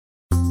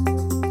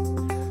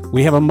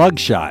We have a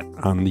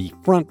mugshot on the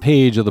front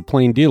page of the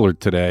Plain Dealer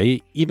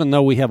today. Even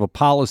though we have a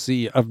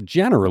policy of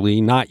generally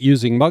not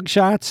using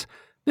mugshots,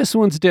 this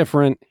one's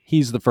different.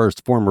 He's the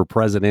first former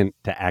president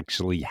to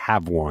actually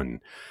have one.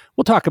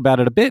 We'll talk about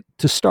it a bit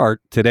to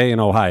start Today in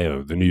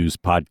Ohio, the news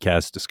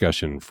podcast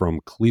discussion from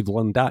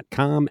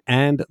Cleveland.com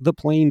and The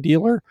Plain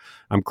Dealer.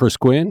 I'm Chris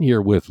Quinn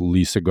here with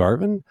Lisa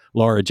Garvin,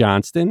 Laura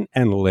Johnston,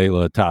 and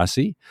Leila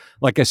Atassi.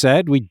 Like I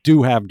said, we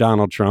do have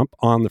Donald Trump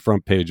on the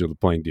front page of The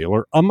Plain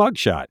Dealer, a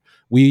mugshot.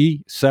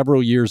 We,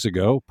 several years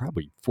ago,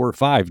 probably 4 or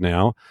 5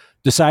 now,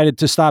 decided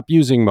to stop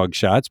using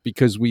mugshots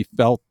because we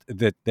felt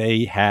that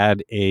they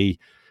had a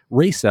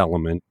race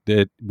element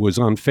that was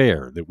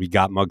unfair, that we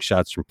got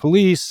mugshots from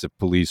police. If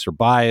police are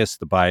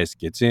biased, the bias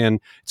gets in.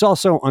 It's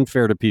also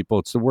unfair to people.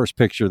 It's the worst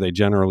picture they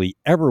generally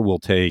ever will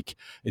take.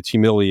 It's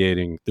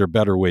humiliating. There are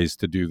better ways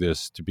to do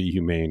this, to be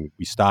humane.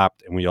 We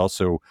stopped, and we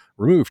also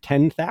removed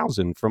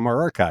 10,000 from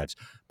our archives.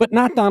 But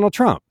not Donald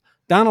Trump.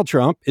 Donald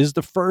Trump is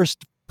the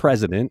first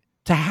president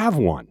to have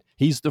one.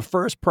 He's the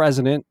first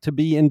president to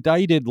be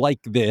indicted like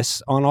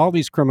this on all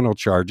these criminal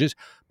charges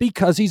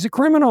because he's a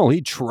criminal.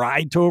 He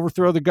tried to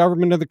overthrow the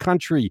government of the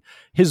country.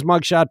 His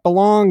mugshot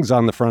belongs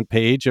on the front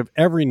page of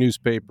every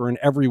newspaper and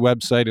every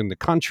website in the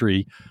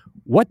country.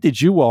 What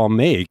did you all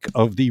make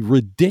of the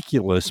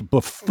ridiculous,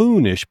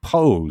 buffoonish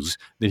pose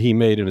that he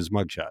made in his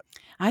mugshot?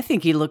 I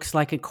think he looks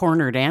like a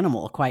cornered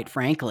animal, quite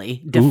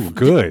frankly.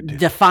 Good.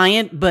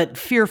 Defiant, but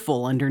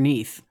fearful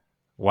underneath.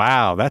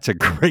 Wow, that's a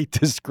great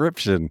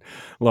description.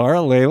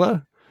 Laura,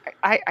 Leila?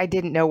 I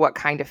didn't know what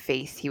kind of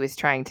face he was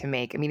trying to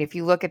make. I mean, if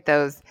you look at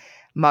those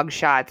mug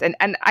shots, and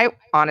I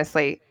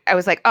honestly, I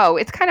was like, oh,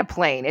 it's kind of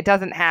plain. It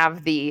doesn't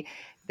have the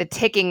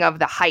ticking of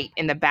the height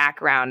in the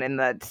background and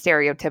the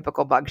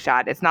stereotypical mug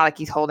shot. It's not like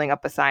he's holding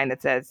up a sign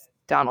that says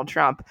Donald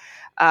Trump.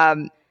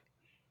 They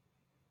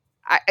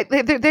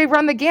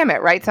run the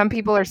gamut, right? Some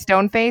people are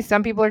stone-faced,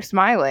 some people are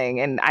smiling,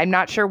 and I'm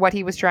not sure what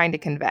he was trying to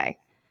convey.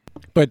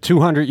 But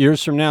 200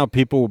 years from now,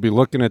 people will be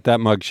looking at that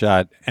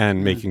mugshot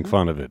and making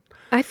fun of it.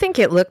 I think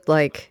it looked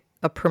like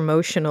a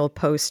promotional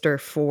poster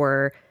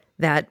for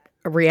that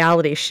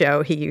reality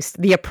show he used,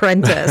 The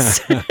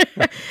Apprentice.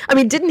 I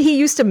mean, didn't he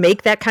used to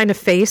make that kind of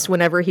face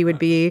whenever he would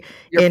be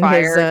You're in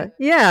fired.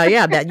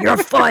 that you're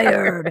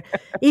fired.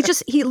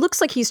 He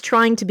looks like he's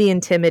trying to be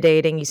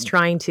intimidating. He's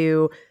trying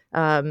to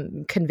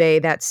convey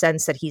that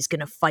sense that he's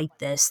going to fight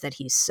this, that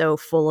he's so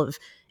full of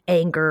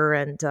anger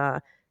and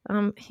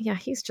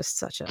he's just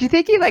such a... Do you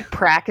think he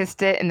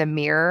practiced it in the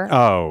mirror?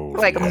 Oh,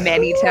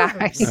 many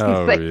times. He's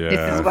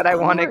this is what I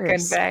want to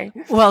convey.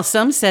 Well,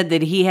 some said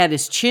that he had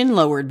his chin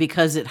lowered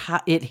because it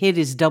hit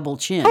his double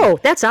chin. Oh,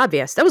 that's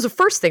obvious. That was the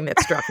first thing that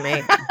struck me.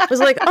 It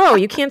was like, oh,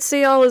 you can't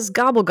see all his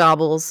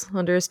gobbles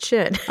under his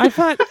chin. I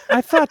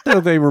thought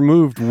though they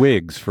removed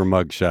wigs for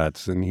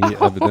mugshots, and he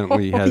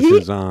evidently has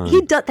his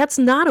on. That's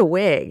not a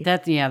wig.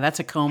 That's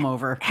a comb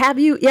over. Have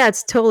you? Yeah,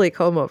 it's totally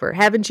comb over.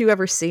 Haven't you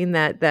ever seen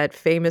that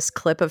famous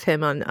clip of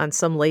him on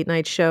some late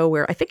night show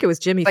where I think it was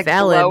Jimmy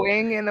Fallon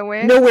blowing in the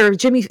wind? No, where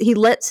he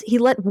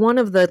let one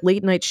of the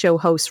late night show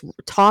hosts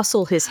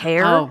tousle his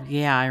hair. Oh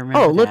yeah, I remember.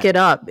 Oh, look it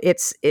up.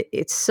 It's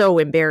so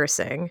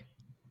embarrassing.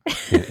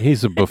 Yeah,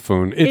 he's a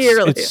buffoon.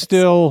 It's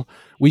still,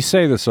 we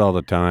say this all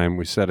the time.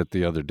 We said it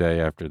the other day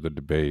after the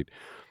debate.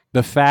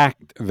 The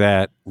fact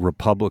that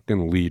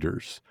Republican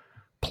leaders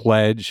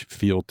pledge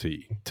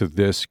fealty to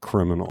this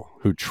criminal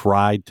who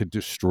tried to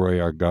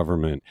destroy our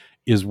government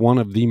is one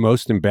of the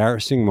most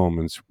embarrassing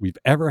moments we've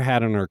ever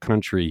had in our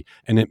country,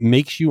 and it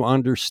makes you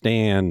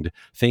understand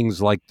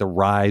things like the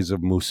rise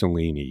of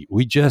Mussolini.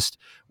 We just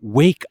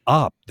wake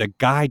up. The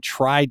guy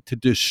tried to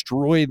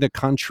destroy the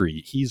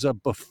country. He's a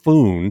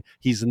buffoon.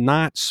 He's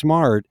not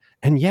smart,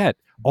 and yet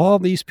all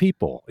these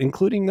people,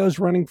 including those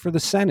running for the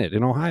Senate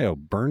in Ohio,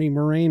 Bernie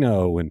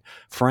Moreno and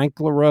Frank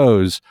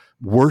LaRose,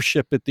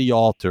 worship at the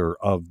altar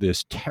of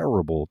this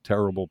terrible,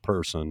 terrible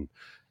person.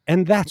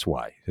 And that's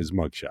why his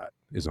mugshot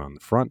is on the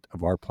front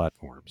of our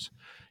platforms.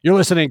 You're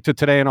listening to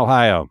Today in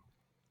Ohio.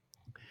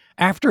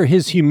 After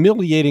his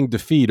humiliating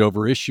defeat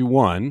over Issue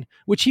 1,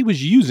 which he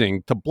was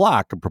using to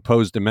block a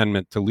proposed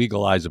amendment to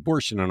legalize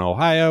abortion in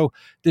Ohio,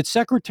 did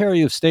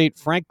Secretary of State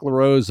Frank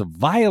LaRose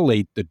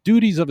violate the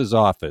duties of his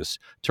office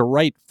to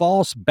write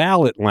false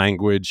ballot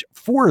language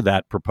for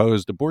that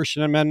proposed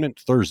abortion amendment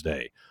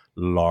Thursday?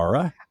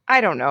 Laura? I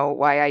don't know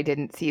why I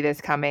didn't see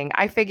this coming.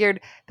 I figured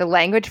the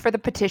language for the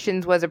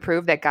petitions was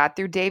approved that got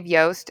through Dave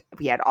Yost.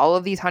 We had all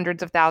of these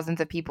hundreds of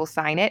thousands of people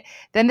sign it.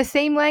 Then the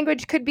same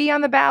language could be on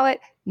the ballot.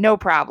 No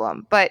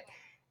problem. But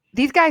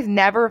these guys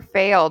never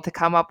fail to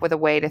come up with a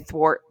way to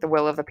thwart the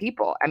will of the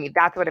people. I mean,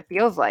 that's what it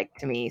feels like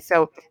to me.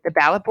 So the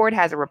ballot board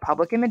has a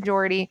Republican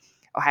majority.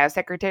 Ohio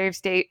Secretary of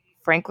State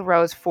Frank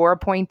LaRose, 4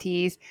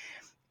 appointees,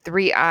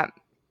 3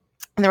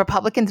 and the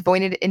Republicans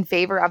voted in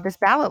favor of this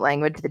ballot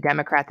language. The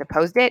Democrats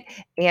opposed it,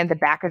 and the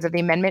backers of the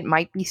amendment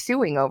might be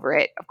suing over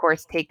it. Of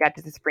course, take that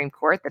to the Supreme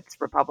Court. That's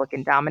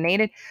Republican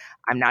dominated.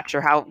 I'm not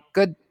sure how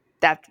good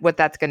that's what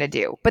that's going to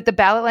do. But the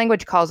ballot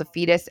language calls a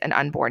fetus an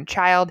unborn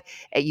child.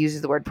 It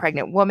uses the word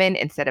pregnant woman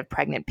instead of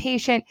pregnant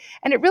patient.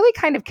 And it really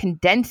kind of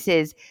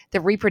condenses the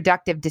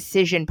reproductive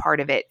decision part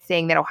of it,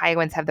 saying that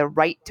Ohioans have the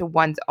right to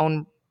one's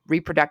own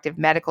reproductive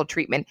medical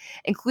treatment,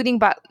 including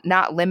but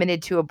not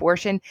limited to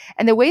abortion.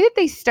 And the way that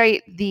they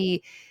state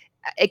the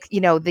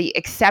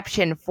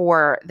exception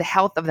for the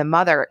health of the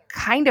mother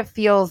kind of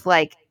feels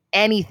like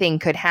anything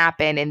could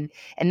happen.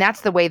 And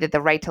that's the way that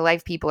the right to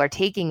life people are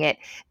taking it,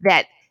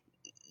 that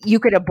you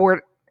could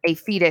abort a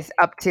fetus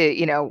up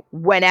to,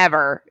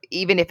 whenever,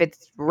 even if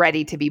it's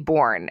ready to be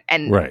born.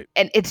 And right.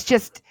 And it's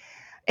just,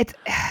 it's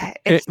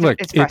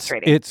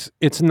frustrating.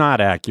 It's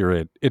not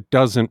accurate. It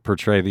doesn't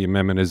portray the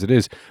amendment as it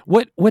is.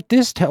 What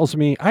this tells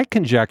me, I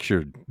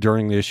conjectured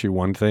during the issue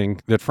 1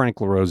 thing that Frank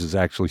LaRose is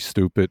actually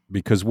stupid,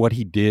 because what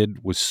he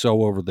did was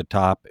so over the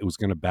top, it was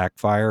going to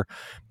backfire.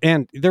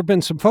 And there've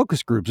been some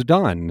focus groups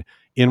done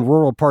in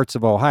rural parts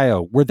of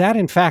Ohio where that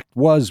in fact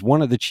was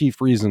one of the chief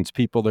reasons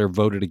people there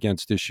voted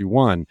against issue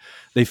 1.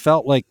 They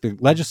felt like the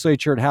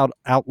legislature had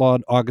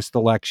outlawed August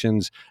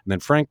elections, and then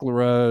Frank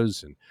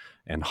LaRose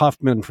and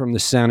Huffman from the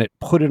Senate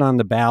put it on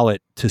the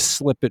ballot to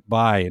slip it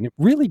by. And it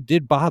really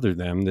did bother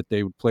them that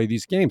they would play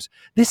these games.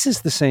 This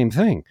is the same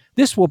thing.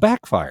 This will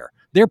backfire.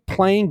 They're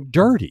playing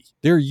dirty.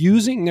 They're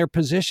using their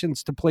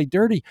positions to play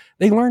dirty.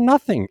 They learn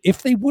nothing.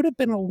 If they would have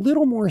been a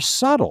little more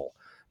subtle,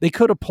 they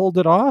could have pulled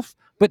it off.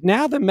 But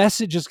now the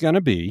message is going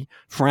to be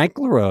Frank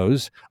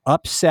LaRose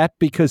upset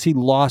because he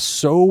lost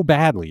so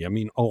badly. I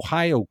mean,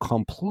 Ohio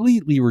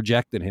completely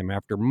rejected him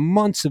after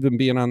months of him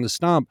being on the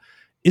stump,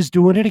 is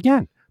doing it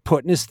again,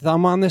 putting his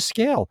thumb on the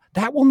scale.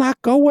 That will not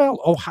go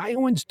well.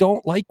 Ohioans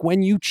don't like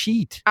when you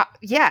cheat.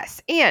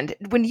 Yes. And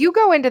when you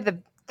go into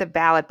the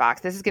ballot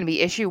box, this is going to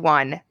be issue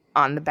 1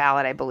 on the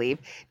ballot, I believe.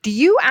 Do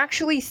you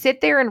actually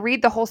sit there and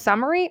read the whole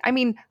summary? I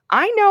mean,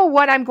 I know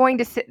what I'm going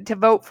to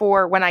vote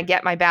for when I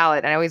get my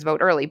ballot, and I always vote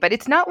early, but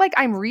it's not like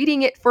I'm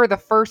reading it for the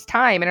first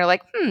time and are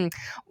like,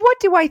 what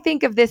do I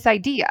think of this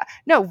idea?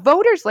 No,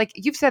 voters, like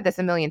you've said this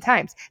a million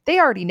times, they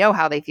already know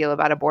how they feel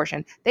about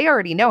abortion. They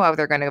already know how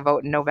they're going to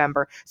vote in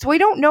November. So I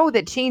don't know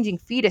that changing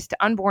fetus to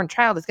unborn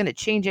child is going to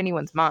change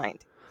anyone's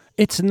mind.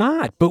 It's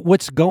not, but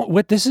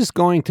what this is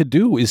going to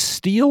do is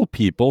steel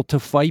people to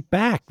fight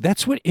back.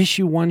 That's what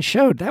issue 1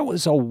 showed. That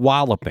was a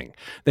walloping.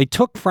 They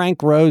took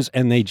Frank LaRose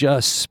and they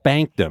just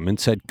spanked him and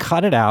said,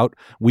 cut it out.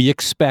 We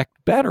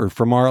expect better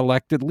from our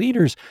elected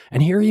leaders.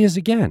 And here he is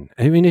again.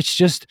 I mean, it's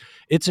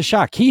a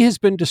shock. He has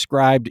been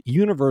described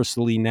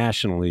universally,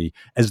 nationally,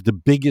 as the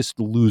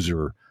biggest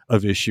loser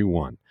of issue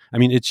 1. I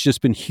mean, it's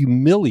just been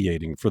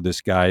humiliating for this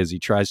guy as he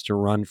tries to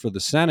run for the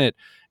Senate.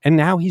 And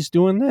now he's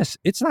doing this.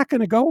 It's not going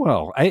to go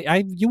well.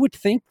 You would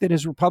think that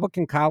his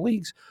Republican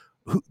colleagues,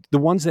 the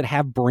ones that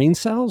have brain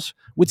cells,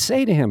 would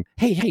say to him,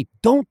 hey,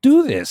 don't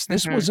do this.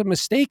 This was a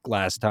mistake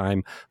last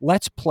time.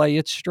 Let's play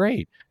it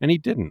straight. And he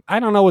didn't. I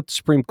don't know what the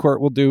Supreme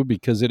Court will do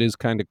because it is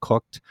kind of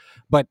cooked,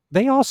 but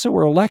they also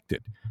were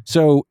elected.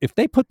 So if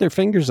they put their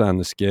fingers on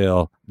the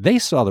scale, they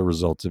saw the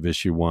results of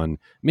issue 1.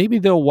 Maybe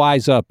they'll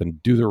wise up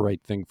and do the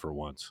right thing for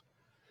once.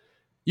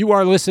 You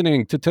are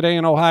listening to Today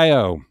in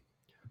Ohio.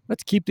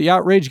 Let's keep the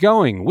outrage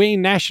going.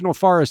 Wayne National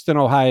Forest in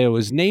Ohio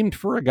is named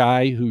for a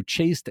guy who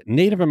chased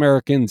Native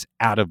Americans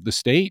out of the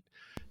state.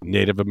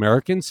 Native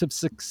Americans have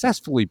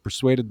successfully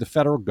persuaded the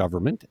federal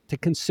government to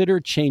consider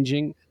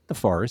changing the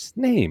forest's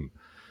name.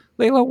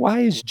 Layla,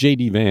 why is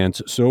J.D.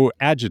 Vance so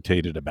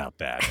agitated about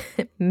that?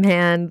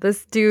 Man,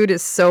 this dude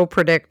is so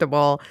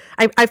predictable.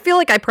 I feel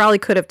like I probably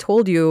could have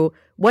told you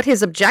what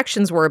his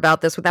objections were about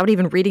this without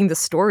even reading the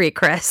story,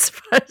 Chris.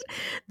 But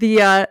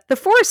the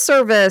Forest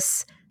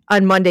Service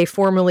on Monday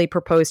formally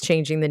proposed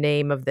changing the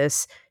name of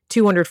this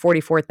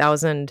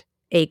 244,000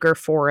 acre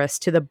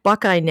forest to the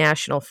Buckeye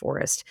National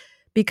Forest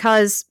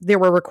because there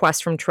were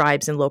requests from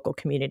tribes and local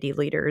community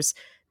leaders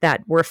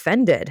that were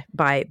offended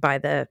by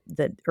the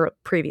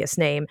previous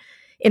name.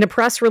 In a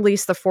press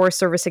release, the Forest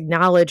Service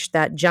acknowledged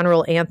that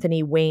General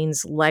Anthony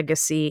Wayne's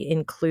legacy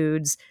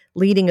includes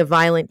leading a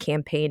violent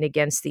campaign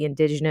against the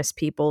indigenous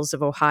peoples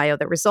of Ohio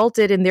that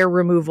resulted in their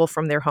removal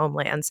from their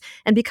homelands.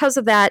 And because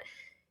of that,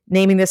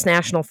 naming this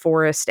national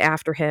forest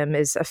after him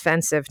is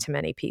offensive to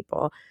many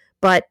people.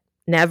 But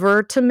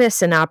never to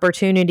miss an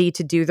opportunity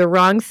to do the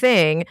wrong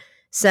thing,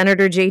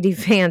 Senator J.D.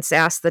 Vance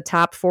asked the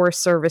top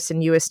Forest Service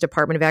and U.S.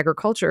 Department of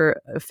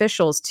Agriculture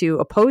officials to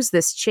oppose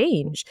this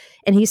change.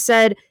 And he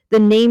said the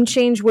name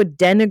change would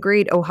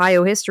denigrate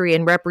Ohio history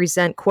and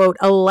represent, quote,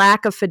 a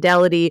lack of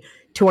fidelity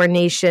to our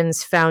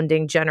nation's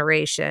founding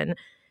generation.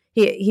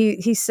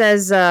 He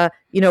says,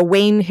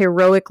 Wayne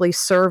heroically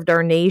served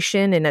our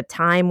nation in a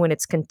time when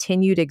its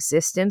continued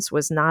existence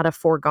was not a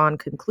foregone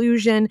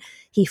conclusion.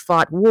 He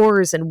fought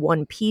wars and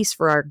won peace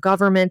for our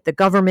government, the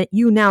government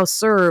you now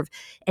serve,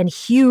 and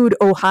hewed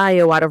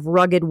Ohio out of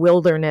rugged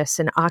wilderness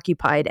and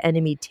occupied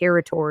enemy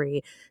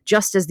territory.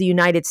 Just as the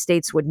United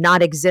States would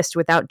not exist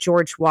without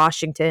George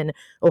Washington,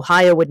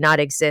 Ohio would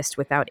not exist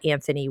without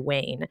Anthony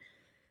Wayne.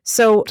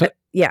 So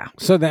Yeah.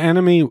 So the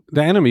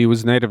enemy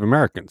was Native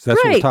Americans.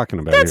 That's what we're talking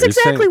about. That's here.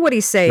 exactly what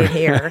he's saying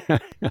here.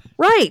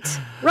 Right.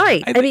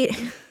 I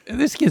mean,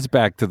 this gets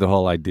back to the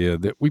whole idea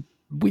that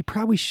we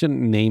probably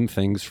shouldn't name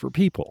things for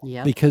people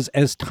because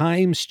as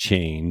times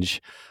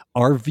change,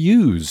 our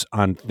views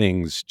on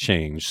things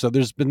change. So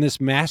there's been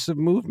this massive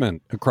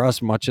movement across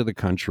much of the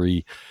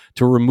country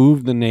to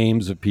remove the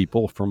names of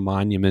people from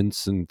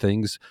monuments and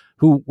things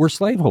who were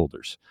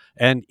slaveholders.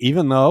 And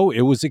even though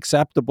it was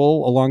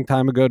acceptable a long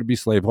time ago to be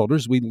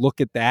slaveholders, we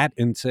look at that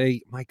and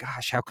say, my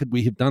gosh, how could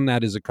we have done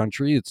that as a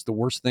country? It's the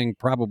worst thing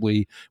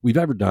probably we've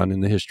ever done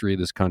in the history of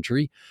this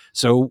country.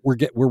 So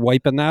we're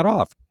wiping that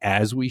off,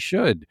 as we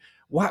should.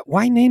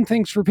 Why name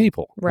things for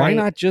people? Right. Why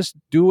not just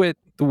do it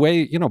the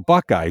way,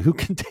 Buckeye? Who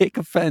can take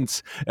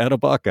offense at a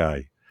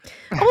Buckeye?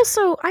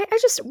 Also, I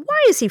just,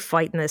 why is he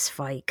fighting this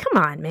fight?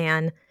 Come on,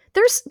 man.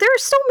 There are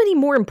so many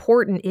more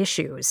important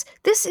issues.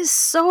 This is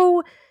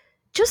so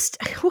just,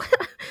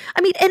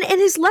 I mean, and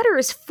his letter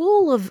is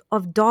full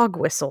of dog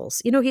whistles.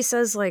 He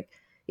says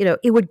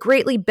it would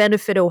greatly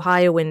benefit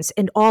Ohioans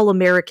and all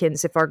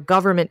Americans if our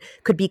government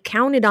could be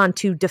counted on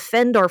to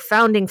defend our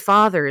founding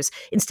fathers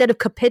instead of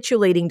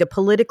capitulating to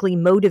politically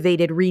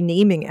motivated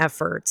renaming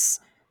efforts.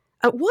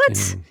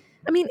 What?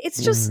 I mean,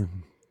 it's just...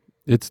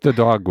 It's the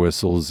dog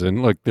whistles.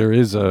 And look, there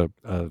is a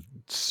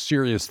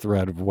serious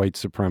threat of white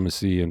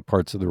supremacy in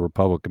parts of the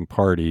Republican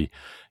Party.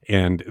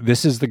 And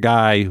this is the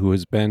guy who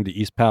has been to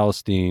East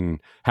Palestine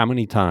how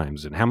many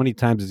times? And how many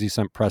times has he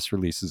sent press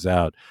releases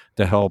out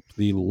to help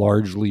the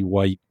largely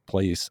white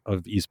place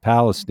of East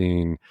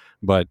Palestine?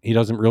 But he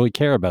doesn't really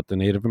care about the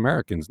Native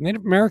Americans.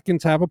 Native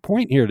Americans have a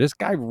point here. This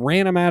guy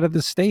ran them out of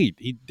the state.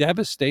 He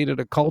devastated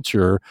a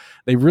culture.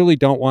 They really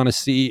don't want to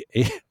see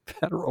a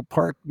federal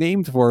park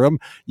named for him.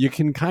 You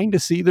can kind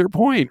of see their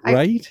point,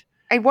 right?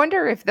 I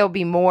wonder if there'll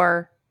be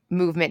more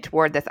movement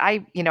toward this.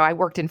 I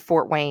worked in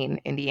Fort Wayne,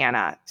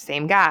 Indiana,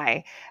 same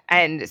guy.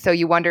 And so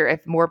you wonder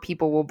if more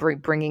people will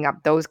bringing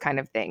up those kind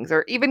of things,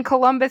 or even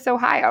Columbus,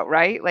 Ohio,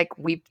 right? Like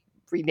we've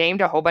renamed,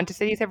 a whole bunch of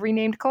cities have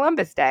renamed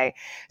Columbus Day.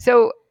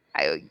 So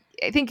I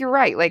think you're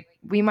right. Like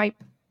we might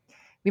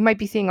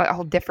be seeing a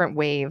whole different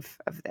wave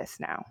of this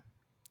now.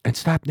 And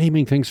stop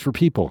naming things for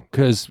people,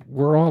 because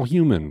we're all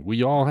human.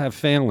 We all have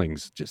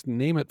failings. Just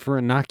name it for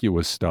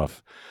innocuous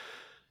stuff.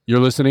 You're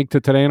listening to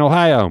Today in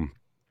Ohio.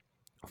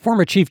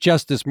 Former Chief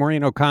Justice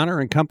Maureen O'Connor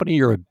and company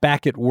are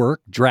back at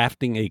work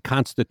drafting a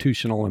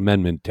constitutional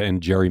amendment to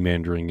end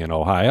gerrymandering in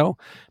Ohio.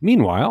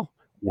 Meanwhile,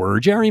 we're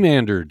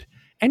gerrymandered.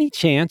 Any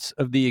chance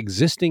of the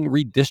existing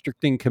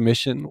redistricting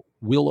commission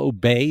will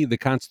obey the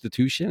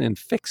Constitution and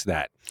fix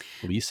that?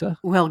 Lisa?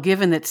 Well,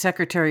 given that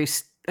Secretary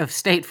of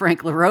State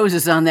Frank LaRose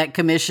is on that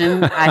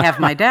commission, I have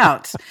my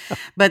doubts.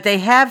 But they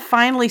have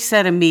finally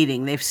set a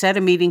meeting. They've set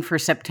a meeting for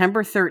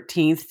September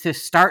 13th to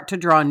start to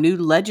draw new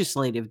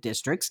legislative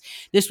districts.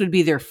 This would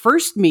be their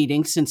first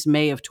meeting since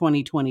May of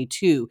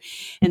 2022.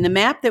 And the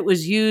map that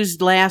was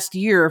used last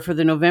year for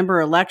the November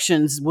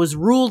elections was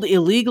ruled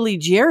illegally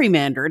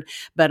gerrymandered,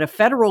 but a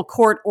federal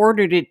court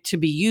ordered it to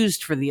be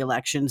used for the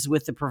elections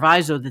with the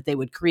proviso that they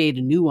would create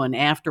a new one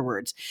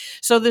afterwards.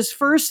 So this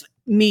first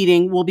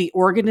meeting will be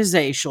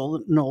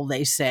organizational,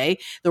 they say.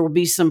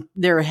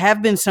 There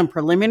have been some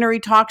preliminary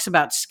talks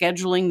about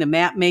scheduling the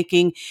map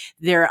making.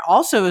 There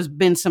also has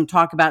been some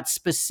talk about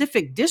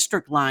specific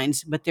district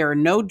lines, but there are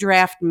no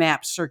draft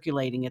maps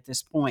circulating at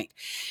this point.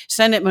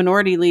 Senate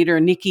Minority Leader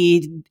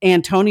Nikki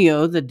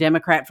Antonio, the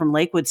Democrat from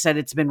Lakewood, said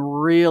it's been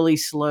really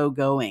slow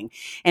going.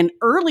 And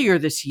earlier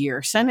this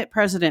year, Senate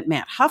President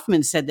Matt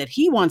Huffman said that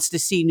he wants to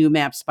see new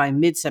maps by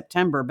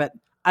mid-September, but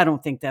I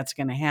don't think that's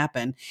going to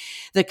happen.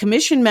 The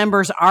commission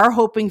members are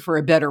hoping for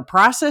a better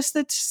process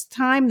this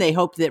time. They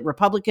hope that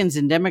Republicans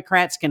and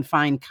Democrats can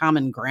find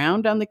common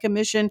ground on the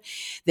commission.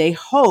 They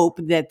hope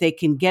that they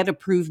can get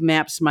approved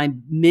maps by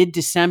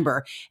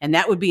mid-December, and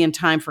that would be in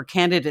time for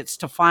candidates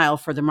to file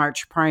for the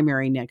March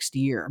primary next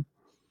year.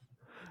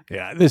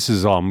 Yeah, this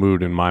is all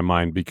moot in my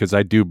mind because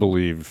I do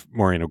believe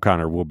Maureen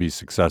O'Connor will be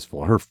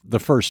successful. The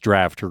first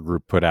draft her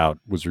group put out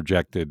was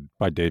rejected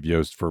by Dave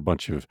Yost for a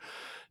bunch of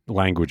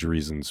language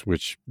reasons,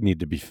 which need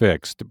to be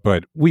fixed.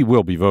 But we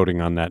will be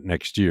voting on that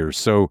next year.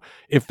 So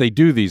if they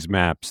do these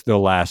maps,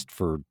 they'll last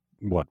for,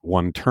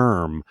 one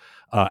term.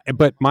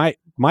 But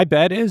my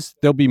bet is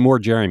there'll be more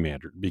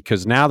gerrymandered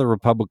because now the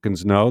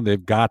Republicans know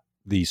they've got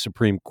the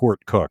Supreme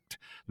Court cooked.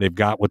 They've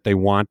got what they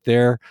want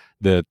there.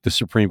 The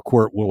Supreme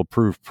Court will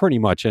approve pretty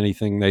much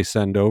anything they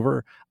send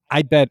over.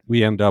 I bet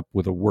we end up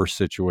with a worse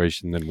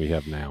situation than we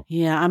have now.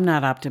 Yeah, I'm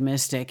not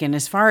optimistic. And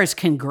as far as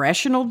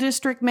congressional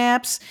district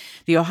maps,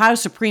 the Ohio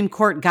Supreme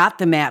Court got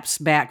the maps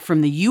back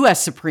from the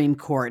U.S. Supreme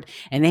Court,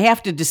 and they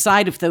have to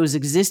decide if those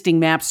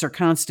existing maps are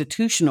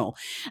constitutional.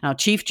 Now,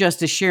 Chief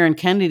Justice Sharon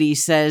Kennedy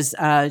says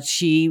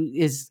she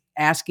is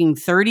asking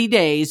 30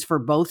 days for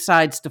both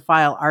sides to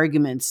file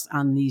arguments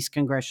on these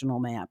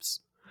congressional maps.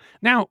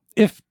 Now,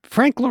 if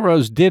Frank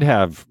LaRose did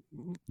have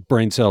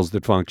brain cells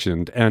that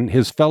functioned and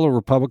his fellow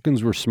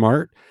Republicans were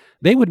smart,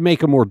 they would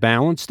make a more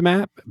balanced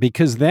map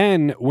because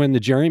then when the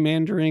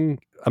gerrymandering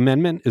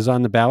amendment is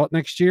on the ballot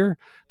next year,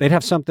 they'd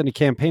have something to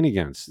campaign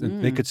against.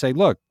 They could say,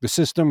 look, the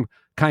system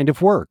kind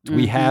of worked.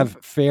 We have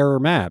fairer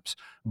maps.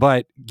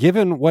 But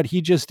given what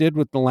he just did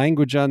with the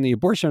language on the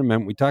abortion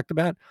amendment we talked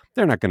about,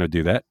 they're not going to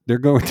do that. They're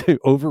going to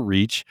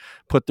overreach,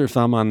 put their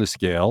thumb on the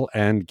scale,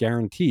 and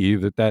guarantee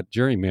that that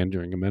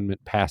gerrymandering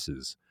amendment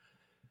passes.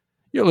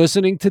 You're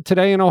listening to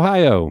Today in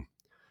Ohio.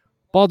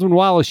 Baldwin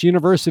Wallace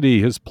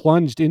University has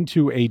plunged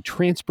into a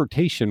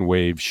transportation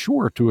wave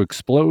sure to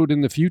explode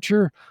in the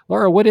future.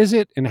 Laura, what is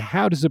it, and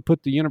how does it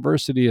put the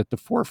university at the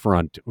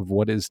forefront of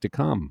what is to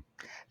come?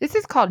 This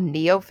is called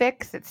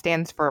NEOFIX. It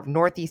stands for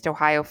Northeast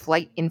Ohio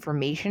Flight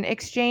Information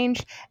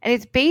Exchange, and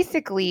it's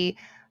basically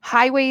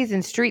highways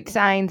and street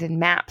signs and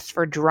maps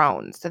for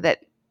drones, so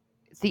that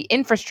it's the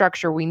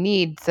infrastructure we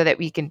need so that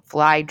we can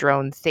fly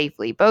drones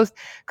safely, both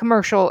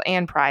commercial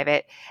and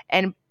private.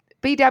 And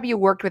BW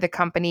worked with a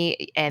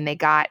company and they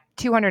got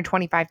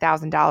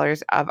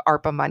 $225,000 of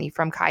ARPA money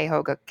from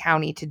Cuyahoga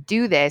County to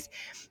do this.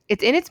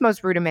 It's in its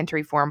most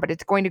rudimentary form, but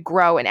it's going to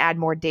grow and add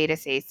more data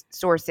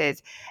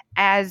sources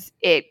as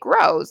it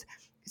grows.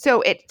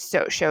 So it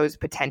shows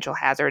potential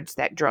hazards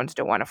that drones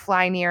don't want to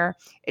fly near.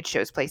 It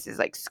shows places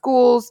like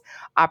schools.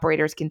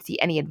 Operators can see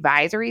any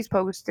advisories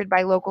posted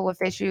by local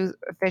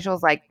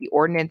officials like the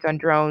ordinance on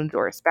drones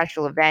or a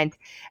special event.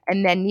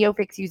 And then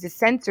NEOFIX uses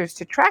sensors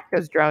to track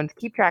those drones,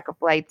 keep track of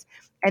flights,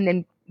 and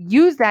then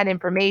use that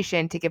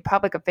information to give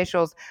public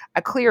officials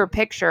a clearer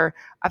picture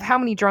of how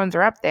many drones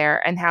are up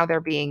there and how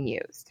they're being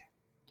used.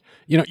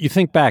 You know, you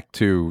think back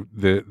to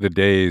the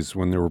days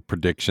when there were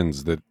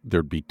predictions that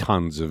there'd be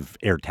tons of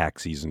air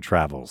taxis and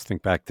travels.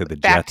 Think back to the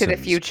Jetsons. Back to the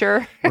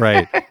Future.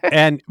 Right.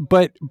 And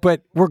but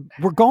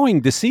we're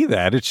going to see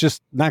that. It's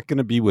just not going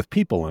to be with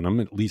people in them,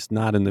 at least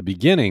not in the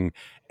beginning.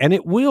 And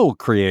it will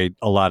create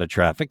a lot of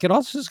traffic. It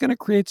also is going to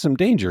create some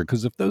danger,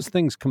 because if those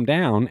things come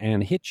down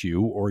and hit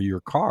you or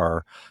your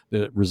car,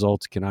 the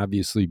results can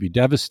obviously be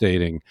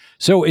devastating.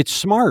 So it's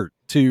smart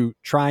to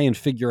try and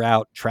figure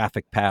out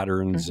traffic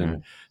patterns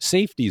and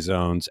safety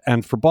zones.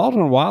 And for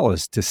Baldwin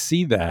Wallace to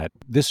see that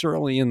this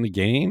early in the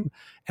game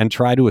and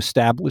try to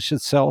establish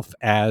itself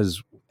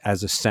as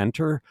a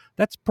center,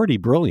 that's pretty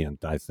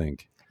brilliant, I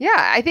think.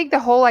 Yeah, I think the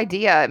whole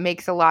idea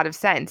makes a lot of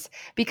sense,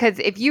 because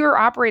if you're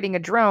operating a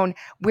drone,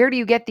 where do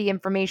you get the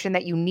information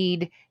that you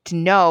need to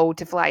know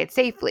to fly it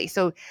safely?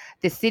 So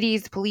the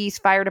cities, police,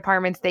 fire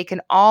departments, they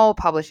can all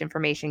publish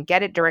information,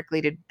 get it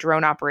directly to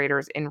drone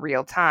operators in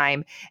real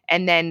time,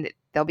 and then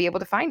they'll be able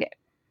to find it.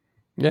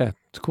 Yeah,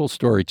 it's a cool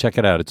story. Check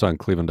it out. It's on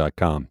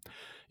cleveland.com.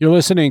 You're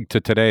listening to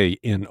Today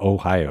in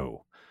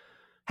Ohio.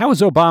 How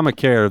is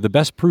Obamacare the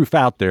best proof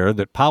out there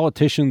that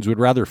politicians would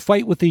rather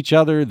fight with each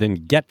other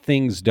than get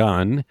things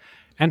done?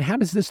 And how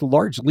does this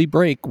largely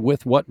break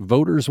with what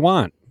voters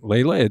want?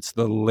 Layla, it's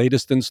the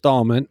latest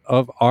installment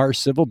of our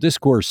Civil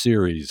Discourse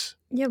series.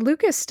 Yeah,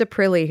 Lucas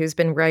Staprilli, who's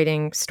been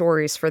writing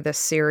stories for this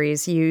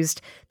series,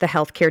 used the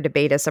healthcare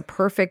debate as a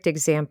perfect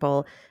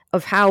example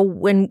of how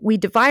when we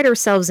divide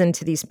ourselves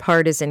into these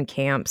partisan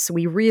camps,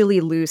 we really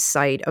lose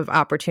sight of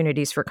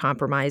opportunities for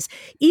compromise,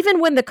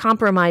 even when the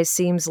compromise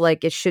seems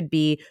like it should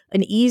be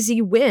an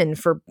easy win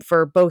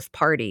for both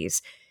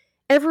parties.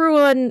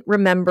 Everyone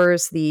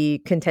remembers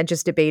the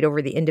contentious debate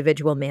over the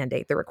individual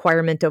mandate, the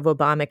requirement of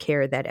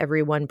Obamacare that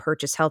everyone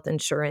purchase health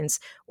insurance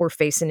or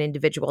face an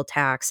individual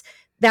tax.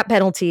 That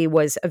penalty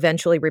was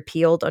eventually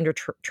repealed under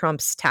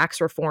Trump's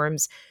tax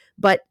reforms.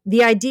 But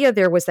the idea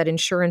there was that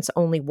insurance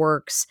only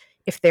works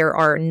if there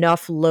are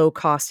enough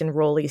low-cost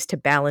enrollees to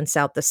balance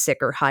out the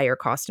sicker,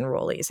 higher-cost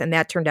enrollees. And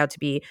that turned out to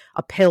be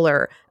a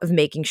pillar of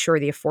making sure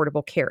the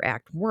Affordable Care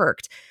Act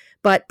worked.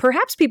 But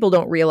perhaps people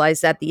don't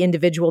realize that the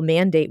individual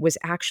mandate was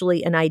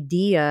actually an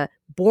idea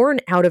born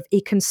out of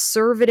a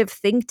conservative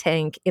think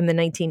tank in the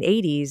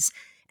 1980s,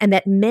 and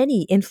that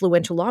many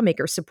influential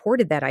lawmakers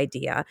supported that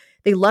idea.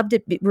 They loved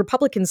it.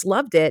 Republicans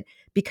loved it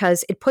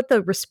because it put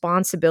the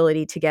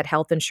responsibility to get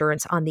health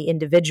insurance on the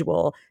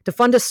individual to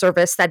fund a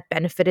service that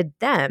benefited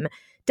them.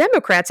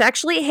 Democrats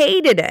actually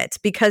hated it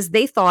because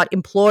they thought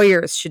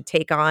employers should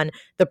take on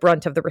the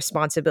brunt of the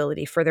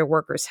responsibility for their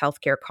workers'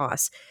 healthcare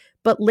costs.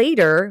 But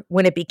later,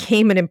 when it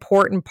became an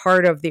important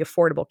part of the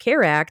Affordable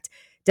Care Act,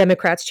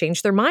 Democrats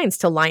changed their minds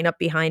to line up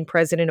behind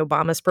President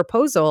Obama's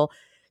proposal.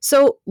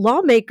 So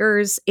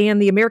lawmakers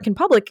and the American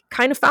public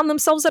kind of found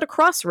themselves at a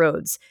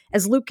crossroads.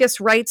 As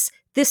Lucas writes,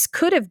 this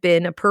could have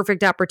been a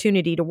perfect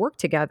opportunity to work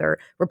together.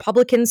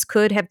 Republicans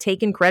could have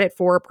taken credit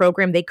for a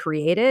program they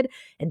created,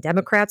 and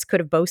Democrats could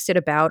have boasted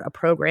about a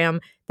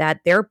program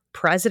that their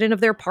president of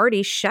their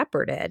party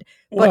shepherded.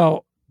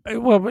 But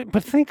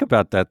think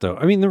about that, though.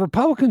 I mean, the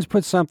Republicans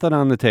put something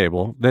on the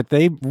table that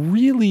they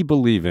really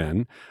believe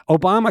in.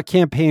 Obama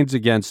campaigns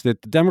against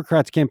it. The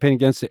Democrats campaign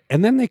against it.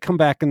 And then they come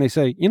back and they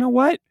say, you know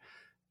what?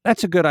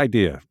 That's a good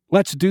idea.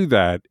 Let's do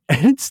that.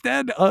 And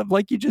instead of,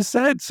 like you just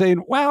said,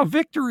 saying, wow,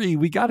 victory,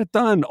 we got it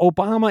done.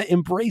 Obama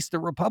embraced the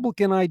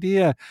Republican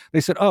idea.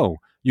 They said, oh,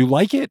 you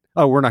like it?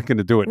 Oh, we're not going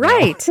to do it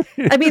right.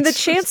 now. I mean, the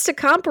chance to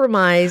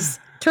compromise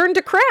turned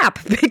to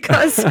crap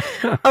because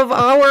of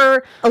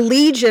our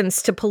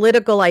allegiance to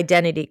political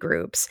identity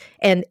groups.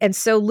 And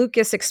so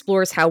Lucas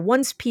explores how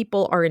once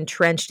people are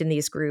entrenched in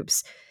these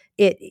groups,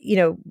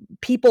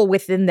 people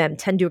within them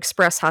tend to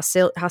express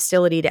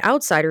hostility to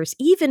outsiders,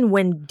 even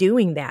when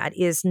doing that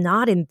is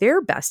not in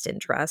their best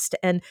interest.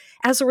 And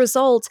as a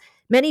result,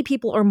 many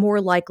people are more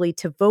likely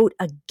to vote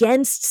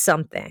against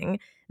something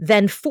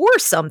than for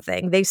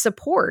something they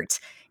support.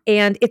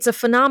 And it's a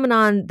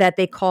phenomenon that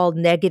they call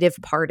negative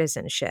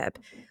partisanship.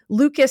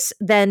 Lucas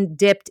then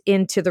dipped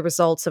into the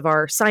results of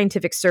our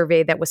scientific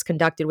survey that was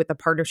conducted with a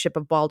partnership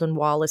of Baldwin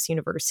Wallace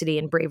University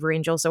and Braver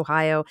Angels,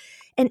 Ohio.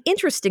 And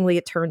interestingly,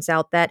 it turns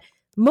out that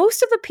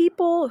most of the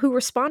people who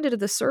responded to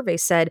the survey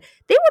said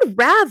they would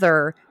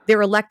rather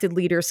their elected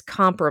leaders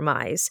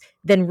compromise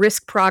than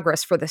risk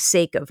progress for the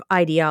sake of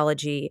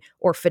ideology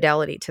or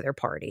fidelity to their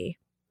party.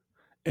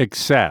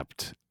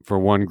 Except for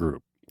one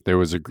group. There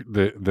was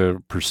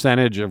the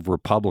percentage of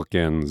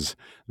Republicans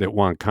that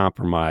want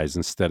compromise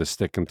instead of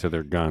sticking to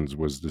their guns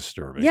was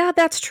disturbing. Yeah,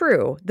 that's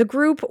true. The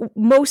group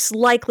most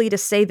likely to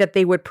say that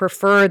they would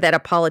prefer that a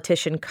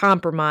politician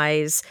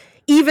compromise,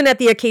 even at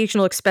the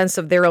occasional expense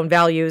of their own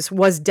values,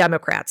 was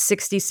Democrats.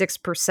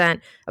 66%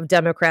 of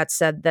Democrats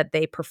said that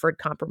they preferred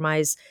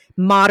compromise.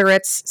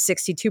 Moderates,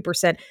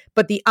 62%.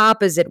 But the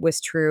opposite was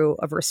true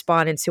of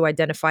respondents who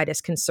identified as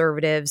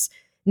conservatives.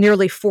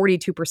 Nearly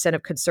 42%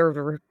 of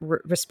conservative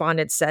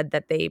respondents said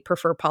that they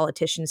prefer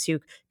politicians who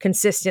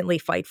consistently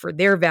fight for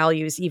their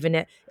values, even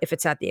if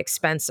it's at the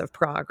expense of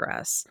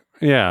progress.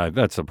 Yeah,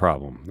 that's a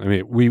problem. I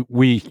mean,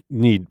 we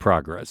need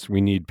progress. We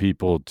need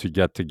people to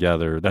get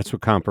together. That's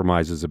what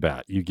compromise is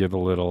about. You give a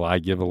little, I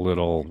give a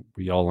little.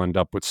 We all end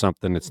up with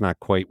something that's not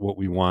quite what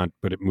we want,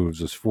 but it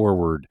moves us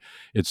forward.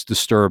 It's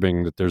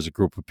disturbing that there's a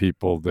group of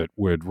people that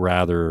would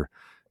rather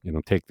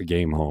take the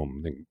game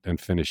home and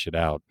finish it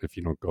out if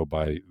you don't go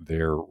by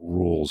their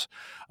rules.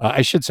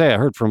 I should say I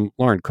heard from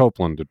Lauren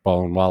Copeland at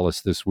Baldwin Wallace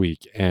this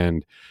week,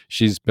 and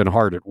she's been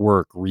hard at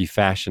work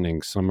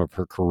refashioning some of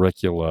her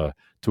curricula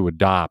to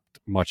adopt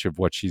much of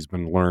what she's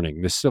been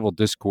learning. This civil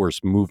discourse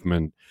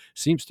movement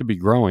seems to be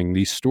growing.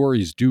 These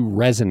stories do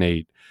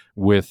resonate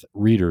with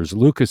readers.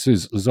 Lucas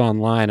is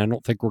online. I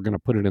don't think we're going to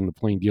put it in the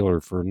Plain Dealer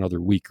for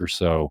another week or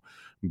so,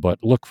 but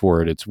look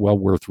for it. It's well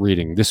worth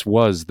reading. This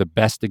was the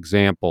best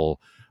example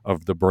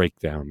of the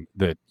breakdown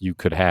that you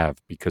could have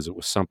because it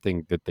was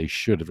something that they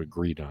should have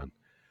agreed on.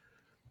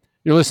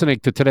 You're listening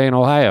to Today in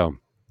Ohio.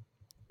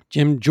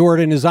 Jim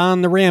Jordan is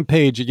on the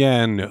rampage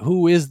again.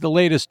 Who is the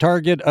latest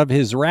target of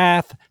his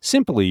wrath?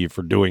 Simply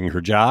for doing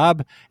her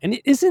job.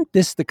 And isn't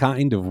this the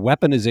kind of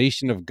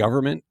weaponization of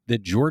government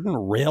that Jordan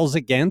rails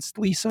against,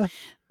 Lisa?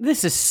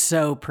 This is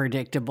so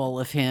predictable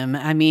of him.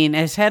 I mean,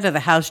 as head of the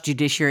House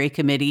Judiciary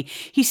Committee,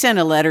 he sent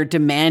a letter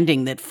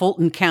demanding that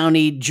Fulton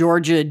County,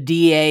 Georgia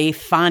DA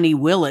Fani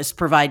Willis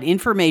provide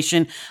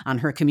information on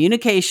her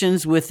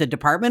communications with the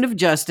Department of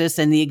Justice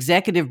and the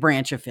executive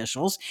branch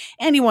officials,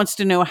 and he wants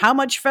to know how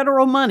much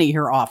federal money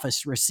her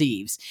office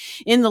receives.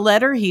 In the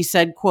letter, he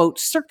said, quote,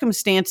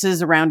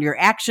 "Circumstances around your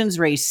actions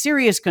raise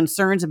serious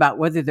concerns about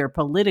whether they're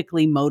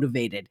politically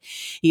motivated."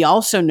 He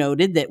also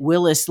noted that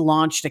Willis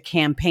launched a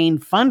campaign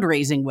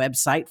fundraising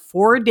website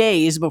 4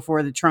 days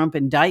before the Trump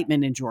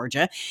indictment in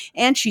Georgia,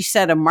 and she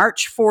set a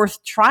March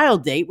 4th trial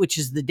date, which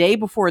is the day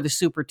before the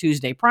Super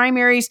Tuesday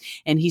primaries,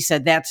 and he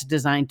said that's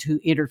designed to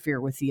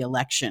interfere with the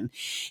election.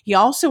 He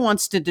also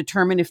wants to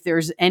determine if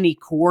there's any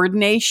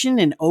coordination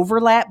and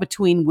overlap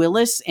between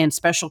Willis and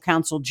Special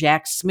Counsel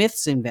Jack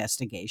Smith's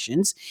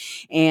investigations,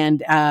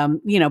 and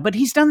but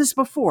he's done this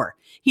before.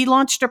 He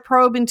launched a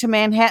probe into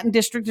Manhattan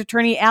District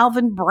Attorney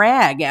Alvin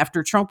Bragg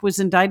after Trump was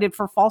indicted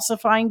for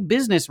falsifying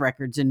business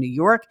records in New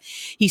York.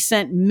 He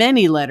sent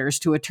many letters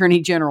to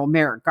Attorney General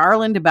Merrick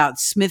Garland about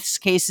Smith's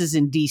cases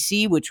in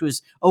D.C., which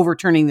was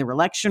overturning the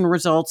election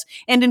results,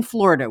 and in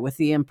Florida with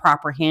the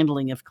improper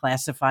handling of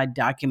classified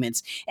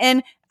documents.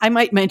 And I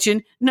might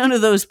mention, none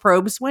of those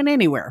probes went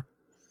anywhere.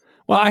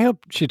 Well, I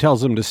hope she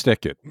tells him to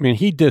stick it. I mean,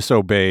 he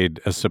disobeyed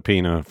a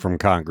subpoena from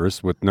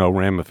Congress with no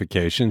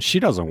ramifications. She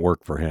doesn't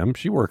work for him.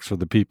 She works for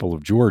the people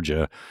of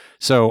Georgia.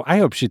 So I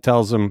hope she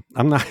tells him,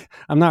 I'm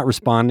not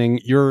responding.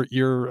 You're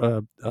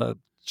a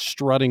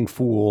strutting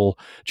fool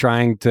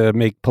trying to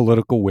make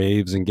political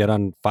waves and get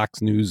on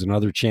Fox News and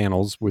other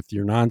channels with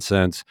your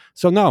nonsense.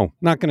 So no,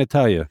 not going to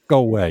tell you. Go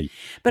away.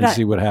 But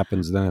see what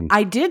happens then.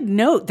 I did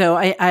note, though,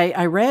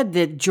 I read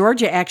that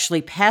Georgia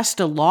actually passed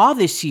a law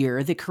this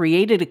year that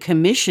created a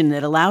commission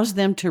that allows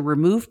them to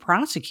remove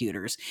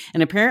prosecutors.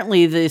 And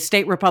apparently the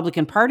state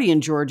Republican Party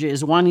in Georgia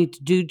is wanting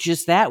to do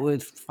just that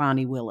with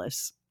Fani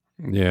Willis.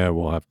 Yeah,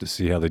 we'll have to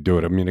see how they do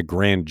it. I mean, a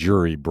grand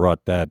jury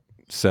brought that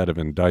set of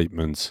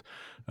indictments.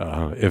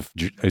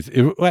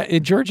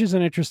 Georgia's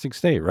an interesting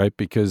state, right?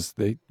 Because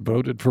they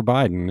voted for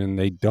Biden and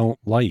they don't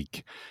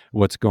like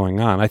what's going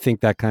on. I think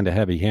that kind of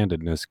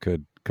heavy-handedness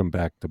could come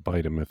back to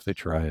bite them if they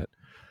try it.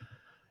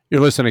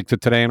 You're listening to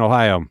Today in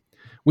Ohio.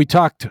 We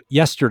talked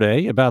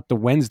yesterday about the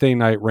Wednesday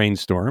night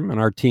rainstorm, and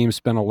our team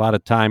spent a lot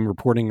of time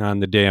reporting on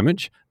the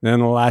damage.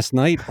 Then last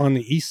night on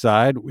the east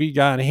side, we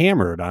got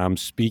hammered. I'm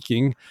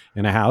speaking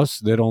in a house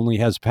that only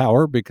has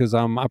power because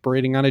I'm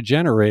operating on a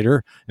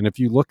generator. And if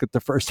you look at the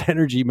First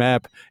Energy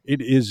map,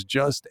 it is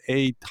just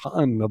a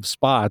ton of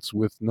spots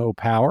with no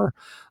power.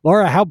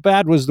 Laura, how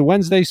bad was the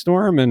Wednesday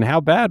storm and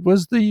how bad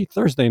was the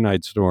Thursday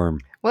night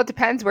storm? Well, it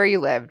depends where you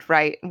lived,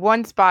 right?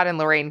 One spot in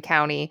Lorain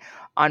County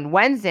on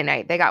Wednesday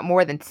night, they got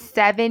more than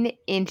 7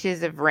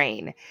 inches of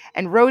rain,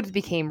 and roads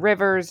became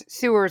rivers,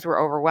 sewers were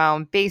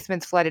overwhelmed,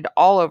 basements flooded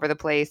all over the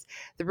place.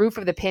 The roof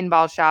of the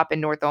pinball shop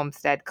in North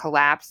Olmsted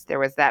collapsed. There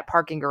was that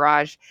parking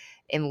garage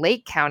in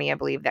Lake County, I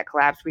believe, that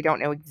collapsed. We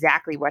don't know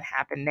exactly what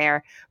happened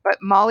there. But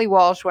Molly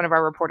Walsh, one of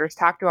our reporters,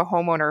 talked to a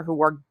homeowner who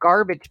wore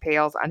garbage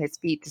pails on his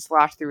feet to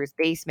slosh through his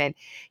basement.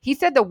 He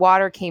said the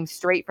water came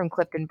straight from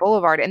Clifton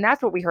Boulevard. And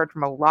that's what we heard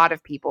from a lot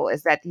of people,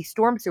 is that these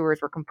storm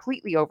sewers were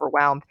completely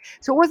overwhelmed.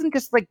 So it wasn't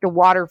just like the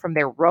water from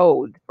their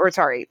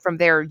from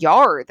their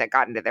yard that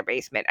got into their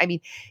basement. I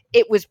mean,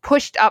 it was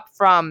pushed up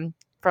from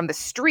the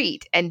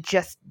street and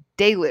just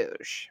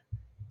deluge.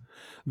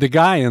 The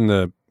guy in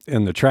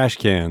the trash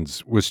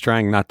cans was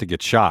trying not to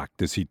get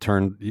shocked as he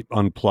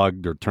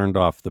unplugged or turned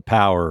off the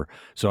power.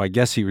 So I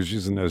guess he was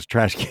using those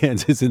trash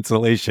cans as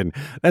insulation.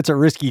 That's a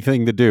risky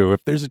thing to do.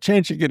 If there's a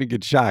chance you're going to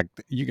get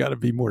shocked, you got to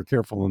be more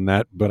careful than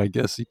that. But I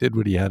guess he did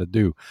what he had to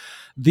do.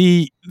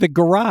 The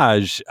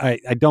garage,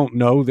 I don't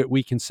know that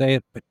we can say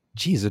it, but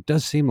geez, it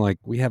does seem like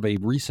we have a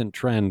recent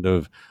trend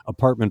of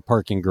apartment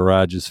parking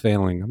garages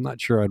failing. I'm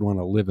not sure I'd want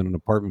to live in an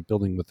apartment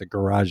building with a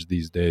garage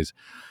these days.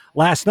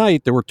 Last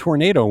night, there were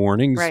tornado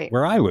warnings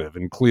where I live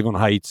in Cleveland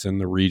Heights in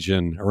the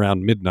region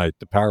around midnight.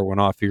 The power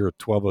went off here at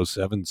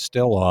 12:07,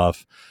 still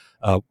off.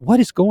 What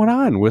is going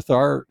on with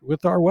our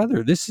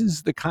weather? This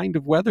is the kind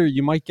of weather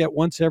you might get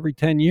once every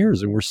 10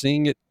 years, and we're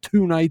seeing it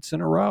 2 nights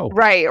in a row.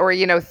 Right,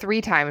 or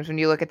 3 times when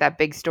you look at that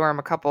big storm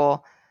a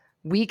couple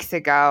weeks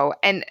ago.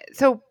 And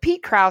so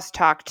Pete Krause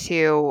talked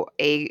to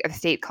a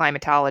state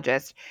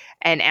climatologist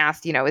and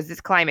asked, is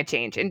this climate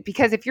change? And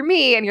because if you're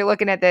me and you're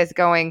looking at this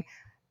going,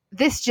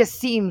 this just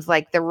seems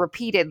like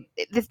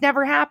this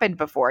never happened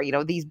before.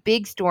 These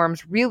big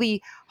storms,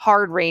 really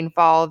hard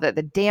rainfall, the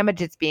damage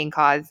that's being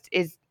caused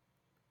is,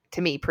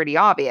 to me, pretty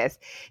obvious.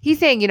 He's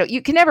saying,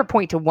 you can never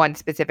point to one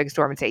specific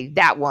storm and say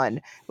that one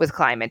was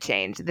climate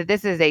change, that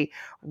this is a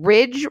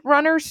ridge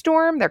runner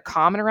storm. They're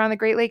common around the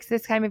Great Lakes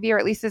this time of year.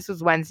 At least this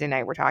was Wednesday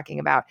night we're talking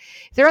about.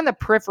 They're on the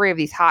periphery of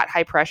these hot,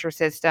 high pressure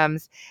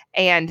systems,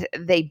 and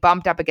they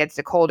bumped up against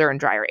a colder and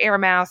drier air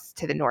mass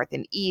to the north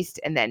and east,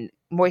 and then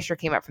moisture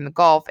came up from the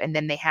Gulf, and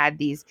then they had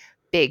these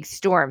big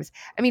storms.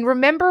 I mean,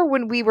 remember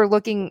when we were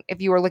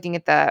if you were looking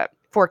at the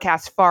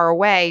forecast far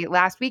away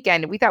last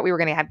weekend, we thought we were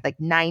going to have like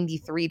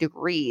 93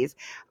 degrees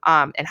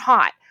and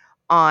hot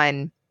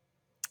on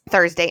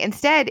Thursday.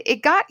 Instead,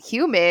 it got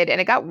humid and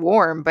it got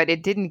warm, but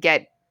it didn't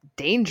get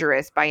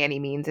dangerous by any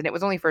means. And it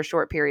was only for a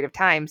short period of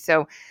time.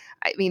 So,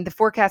 I mean, the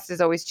forecast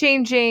is always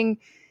changing,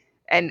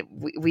 and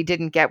we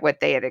didn't get what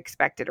they had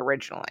expected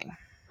originally.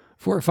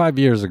 4 or 5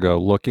 years ago,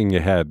 looking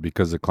ahead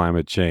because of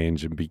climate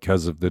change and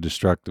because of the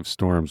destructive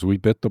storms, we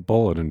bit the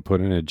bullet and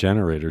put in a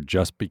generator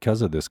just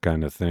because of this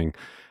kind of thing.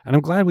 And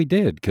I'm glad we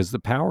did, because the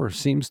power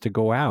seems to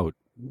go out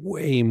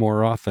way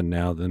more often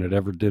now than it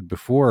ever did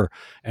before.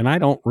 And I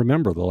don't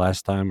remember the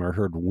last time I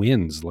heard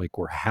winds like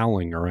we're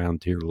howling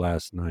around here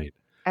last night.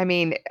 I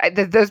mean,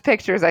 those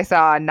pictures I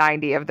saw on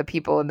 90 of the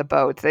people in the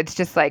boats, it's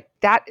just like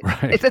that.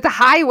 Right. It's a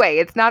highway.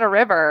 It's not a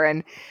river.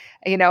 And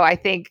I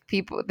think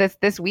people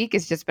this week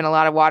has just been a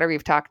lot of water.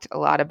 We've talked a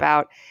lot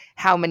about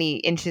how many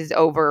inches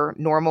over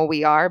normal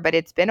we are, but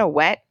it's been a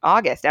wet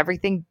August.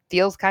 Everything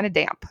feels kind of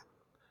damp.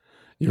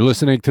 You're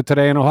listening to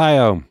Today in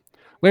Ohio.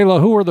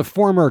 Layla, who are the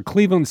former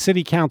Cleveland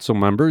City Council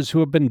members who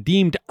have been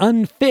deemed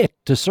unfit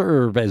to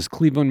serve as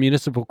Cleveland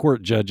Municipal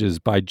Court judges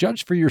by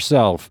Judge for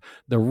Yourself,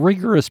 the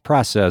rigorous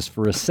process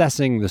for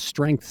assessing the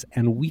strengths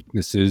and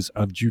weaknesses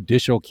of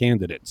judicial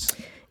candidates?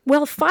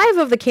 Well, 5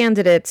 of the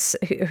candidates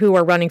who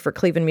are running for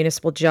Cleveland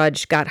Municipal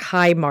Judge got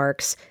high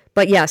marks.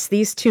 But yes,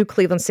 these 2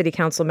 Cleveland City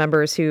Council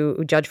members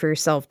who Judge for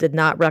Yourself did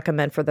not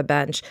recommend for the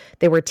bench.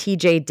 They were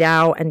TJ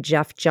Dow and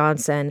Jeff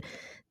Johnson.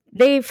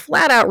 They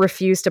flat out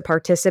refused to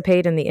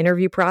participate in the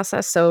interview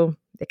process, so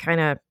they kind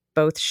of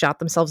both shot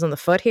themselves in the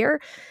foot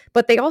here.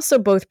 But they also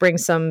both bring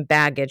some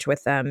baggage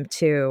with them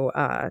to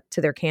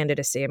their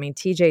candidacy. I mean,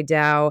 TJ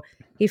Dow,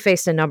 he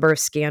faced a number of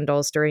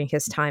scandals during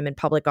his time in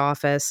public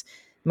office.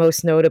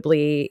 Most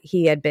notably,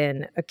 he had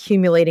been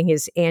accumulating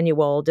his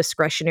annual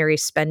discretionary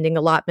spending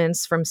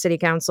allotments from City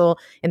Council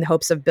in the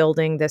hopes of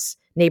building this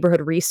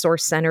neighborhood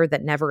resource center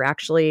that never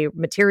actually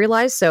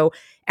materialized. So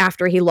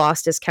after he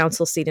lost his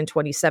council seat in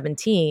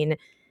 2017,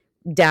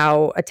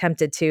 Dow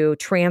attempted to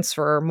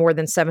transfer more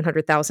than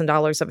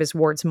 $700,000 of his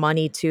ward's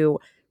money to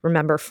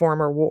remember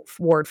former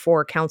Ward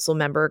 4 council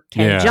member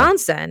Ken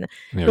Johnson,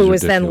 Yeah, who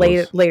was then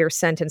ridiculous. later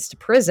sentenced to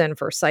prison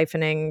for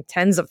siphoning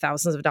tens of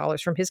thousands of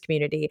dollars from his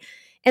community.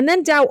 And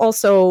then Dow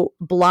also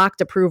blocked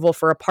approval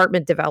for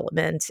apartment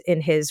development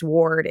in his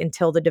ward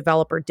until the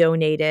developer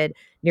donated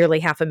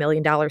nearly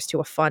 $500,000 to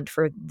a fund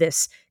for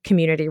this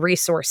community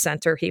resource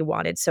center he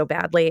wanted so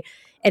badly.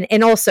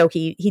 And also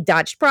he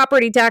dodged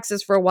property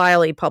taxes for a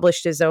while. He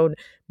published his own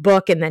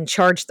book and then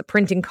charged the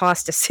printing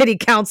cost to city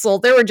council.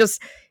 There were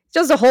just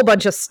a whole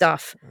bunch of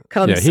stuff.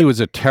 He was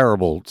a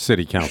terrible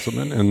city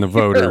councilman, and the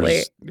voters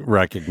Really?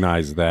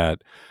 recognized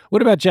that.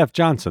 What about Jeff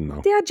Johnson,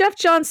 though? Yeah, Jeff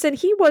Johnson,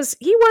 he was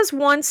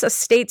once a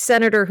state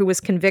senator who was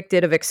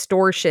convicted of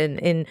extortion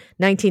in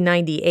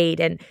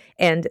 1998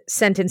 and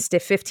sentenced to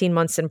 15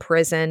 months in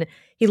prison.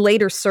 He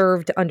later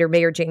served under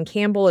Mayor Jane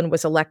Campbell and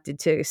was elected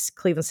to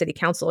Cleveland City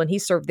Council, and he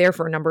served there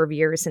for a number of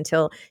years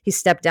until he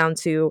stepped down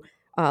to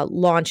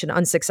launch an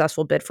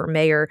unsuccessful bid for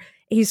mayor.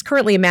 He's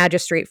currently a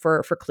magistrate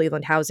for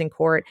Cleveland Housing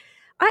Court.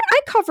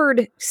 I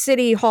covered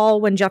City Hall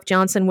when Jeff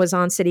Johnson was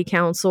on City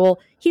Council.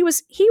 He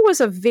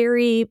was a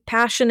very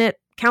passionate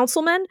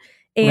councilman,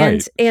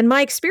 and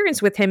my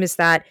experience with him is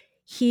that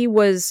he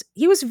was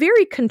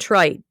very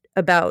contrite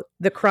about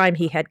the crime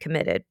he had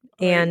committed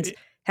and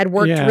had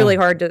worked really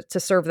hard to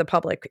serve the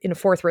public in a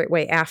forthright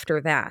way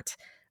after that.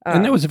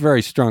 And there was a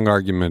very strong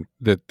argument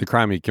that the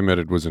crime he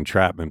committed was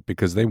entrapment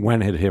because they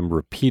went at him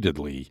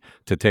repeatedly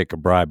to take a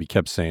bribe. He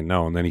kept saying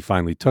no, and then he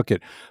finally took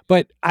it.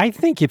 But I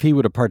think if he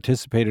would have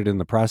participated in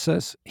the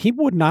process, he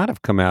would not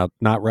have come out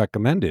not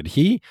recommended.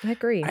 I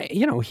agree.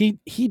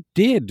 He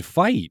did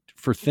fight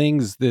for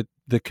things that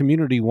the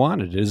community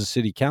wanted as a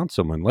city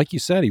councilman. Like you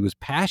said, he was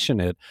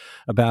passionate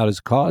about his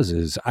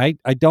causes. I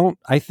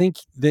think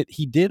that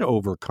he did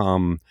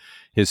overcome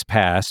his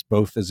past,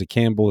 both as a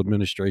Campbell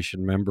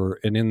administration member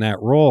and in that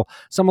role.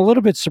 So I'm a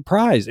little bit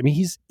surprised. I mean,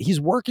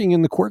 he's working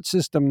in the court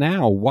system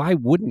now. Why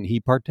wouldn't he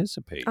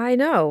participate? I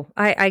know.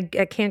 I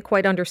can't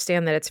quite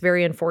understand that. It's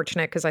very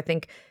unfortunate because I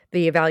think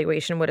the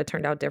evaluation would have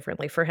turned out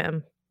differently for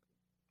him.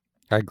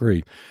 I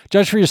agree.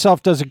 Judge for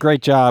Yourself does a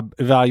great job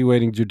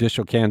evaluating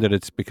judicial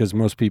candidates because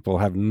most people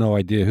have no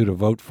idea who to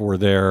vote for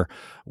there.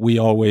 We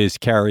always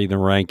carry the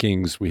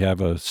rankings. We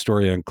have a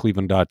story on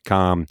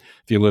cleveland.com.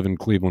 If you live in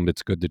Cleveland,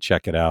 it's good to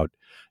check it out.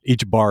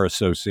 Each bar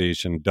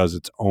association does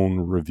its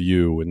own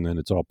review, and then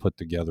it's all put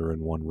together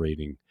in one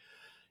rating.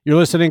 You're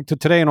listening to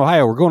Today in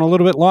Ohio. We're going a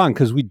little bit long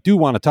because we do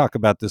want to talk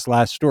about this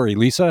last story.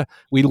 Lisa,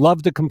 we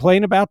love to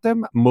complain about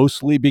them,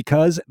 mostly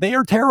because they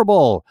are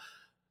terrible.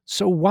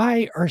 So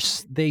why are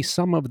they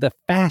some of the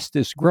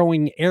fastest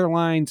growing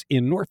airlines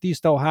in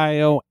Northeast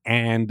Ohio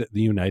and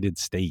the United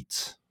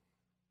States?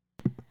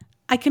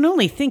 I can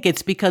only think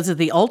it's because of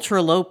the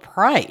ultra low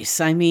price.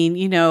 I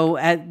mean,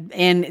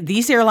 and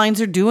these airlines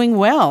are doing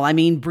well. I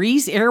mean,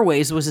 Breeze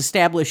Airways was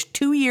established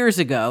 2 years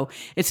ago.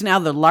 It's now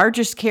the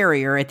largest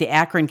carrier at the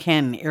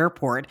Akron-Canton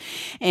Airport.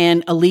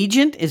 And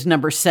Allegiant is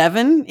number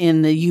 7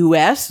 in the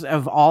U.S.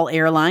 of all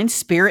airlines,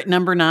 Spirit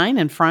number 9,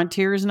 and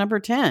Frontier is number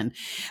 10.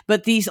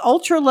 But these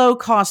ultra low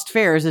cost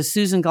fares, as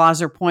Susan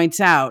Glauser points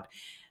out,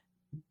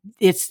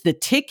 it's the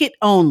ticket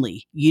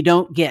only. You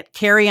don't get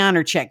carry-on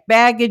or check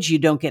baggage. You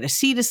don't get a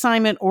seat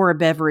assignment or a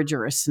beverage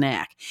or a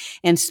snack.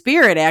 And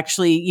Spirit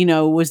actually,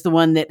 was the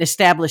one that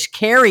established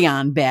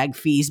carry-on bag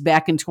fees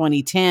back in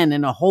 2010,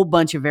 and a whole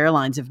bunch of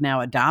airlines have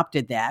now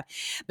adopted that.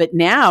 But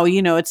now,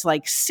 it's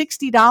like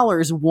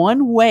 $60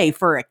 one way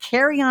for a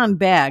carry-on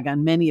bag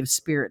on many of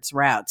Spirit's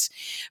routes.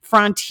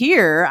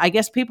 Frontier, I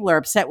guess people are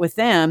upset with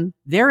them.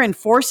 They're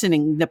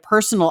enforcing the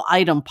personal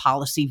item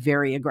policy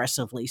very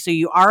aggressively. So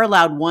you are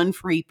allowed one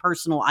free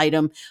personal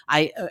item.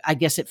 I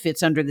guess it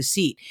fits under the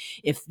seat.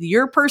 If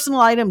your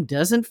personal item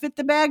doesn't fit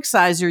the bag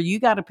sizer, you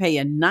got to pay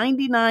a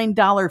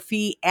 $99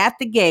 fee at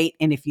the gate.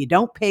 And if you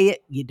don't pay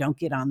it, you don't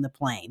get on the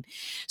plane.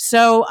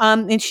 So,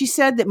 and she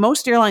said that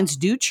most airlines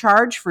do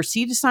charge for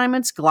seat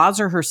assignments.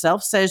 Glauser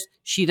herself says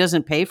she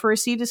doesn't pay for a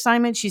seat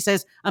assignment. She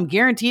says, I'm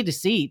guaranteed a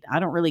seat. I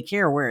don't really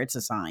care where it's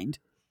assigned.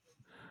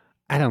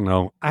 I don't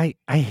know. I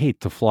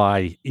hate to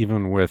fly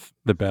even with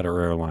the better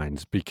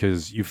airlines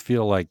because you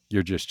feel like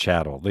you're just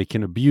chattel. They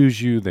can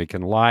abuse you. They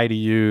can lie to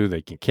you.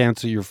 They can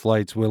cancel your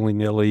flights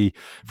willy-nilly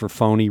for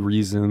phony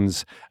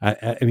reasons.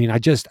 I mean, I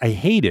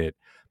hate it.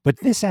 But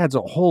this adds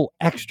a whole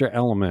extra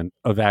element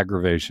of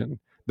aggravation.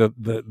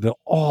 The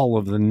all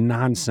of the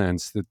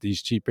nonsense that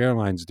these cheap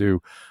airlines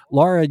do.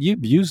 Laura,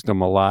 you've used them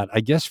a lot. I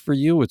guess for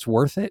you, it's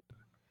worth it.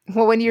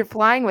 Well, when you're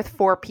flying with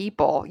 4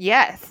 people,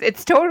 yes,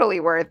 it's totally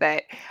worth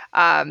it.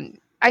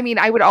 I mean,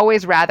 I would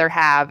always rather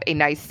have a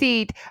nice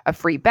seat, a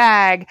free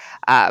bag,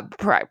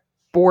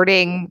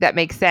 boarding that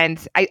makes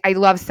sense. I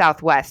love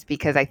Southwest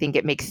because I think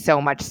it makes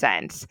so much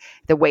sense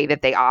the way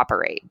that they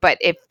operate. But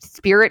if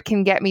Spirit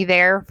can get me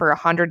there for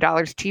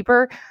 $100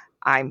 cheaper,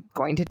 I'm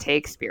going to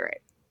take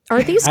Spirit.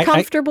 Are these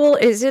comfortable?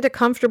 Is it a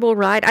comfortable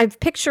ride? I'm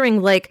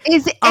picturing like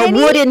a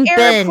wooden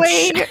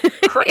bench.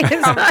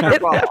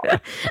 Comfortable.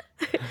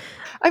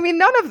 I mean,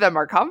 none of them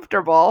are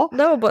comfortable.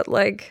 No, but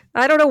like,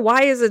 I don't know.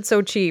 Why is it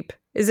so cheap?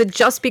 Is it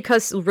just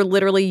because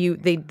literally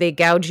they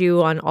gouge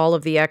you on all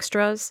of the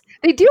extras?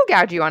 They do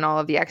gouge you on all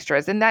of the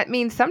extras, and that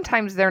means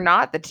sometimes they're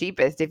not the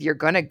cheapest if you're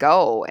going to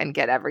go and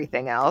get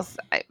everything else.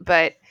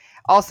 But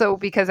also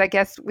because I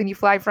guess when you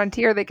fly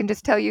Frontier, they can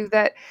just tell you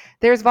that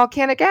there's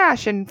volcanic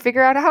ash and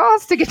figure out how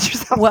else to get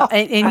yourself Well, off.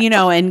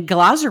 and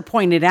Glauser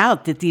pointed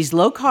out that these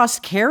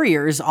low-cost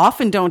carriers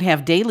often don't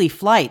have daily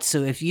flights.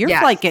 So if your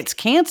flight gets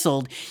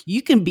canceled,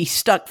 you can be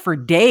stuck for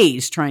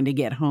days trying to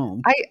get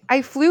home.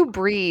 I flew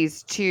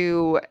Breeze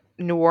to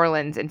New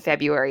Orleans in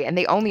February, and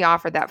they only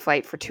offered that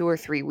flight for 2 or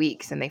 3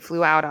 weeks. And they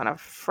flew out on a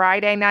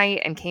Friday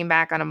night and came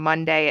back on a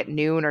Monday at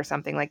noon or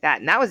something like that.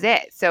 And that was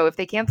it. So if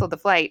they canceled the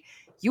flight,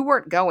 you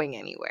weren't going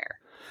anywhere.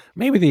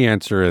 Maybe the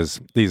answer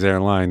is these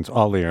airlines,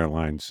 all the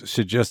airlines,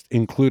 should just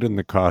include in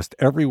the cost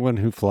everyone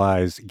who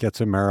flies gets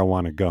a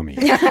marijuana gummy.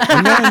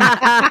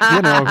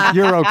 And then,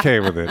 you're okay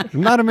with it. I'm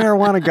not a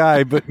marijuana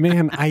guy, but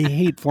man, I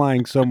hate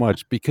flying so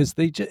much because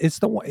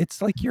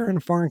it's like you're in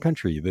a foreign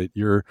country that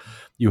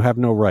you have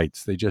no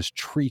rights. They just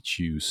treat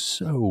you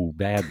so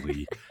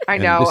badly. I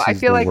know. I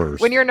feel like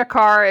when you're in a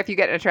car, if you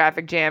get in a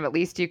traffic jam, at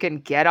least you can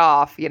get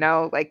off,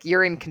 like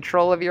you're in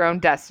control of your own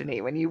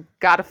destiny. When you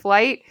got a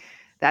flight,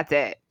 that's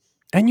it.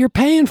 And you're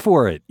paying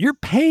for it. You're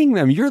paying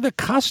them. You're the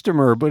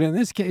customer. But in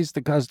this case,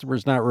 the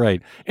customer's not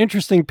right.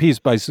 Interesting piece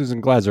by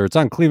Susan Glasser. It's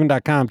on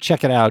cleveland.com.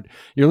 Check it out.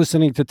 You're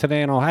listening to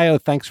Today in Ohio.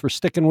 Thanks for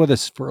sticking with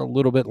us for a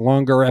little bit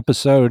longer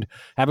episode.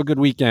 Have a good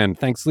weekend.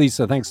 Thanks,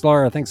 Lisa. Thanks,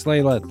 Laura. Thanks,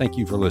 Layla. Thank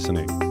you for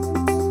listening.